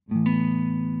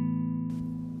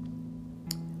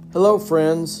Hello,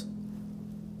 friends.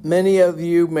 Many of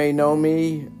you may know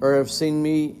me or have seen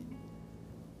me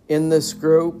in this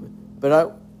group, but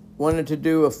I wanted to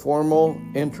do a formal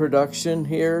introduction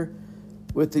here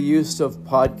with the use of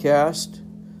podcast.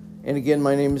 And again,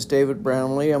 my name is David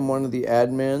Brownlee. I'm one of the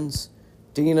admins.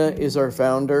 Dina is our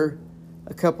founder.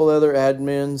 A couple other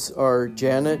admins are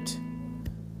Janet,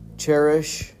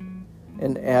 Cherish,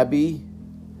 and Abby.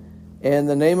 And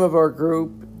the name of our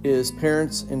group is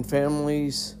Parents and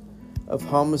Families of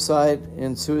Homicide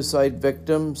and Suicide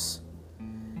Victims.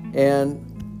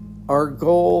 And our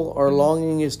goal, our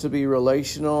longing is to be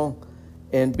relational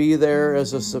and be there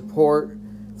as a support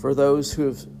for those who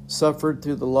have suffered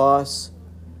through the loss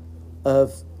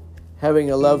of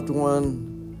having a loved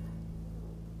one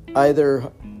either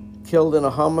killed in a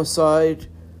homicide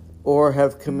or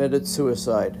have committed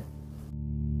suicide.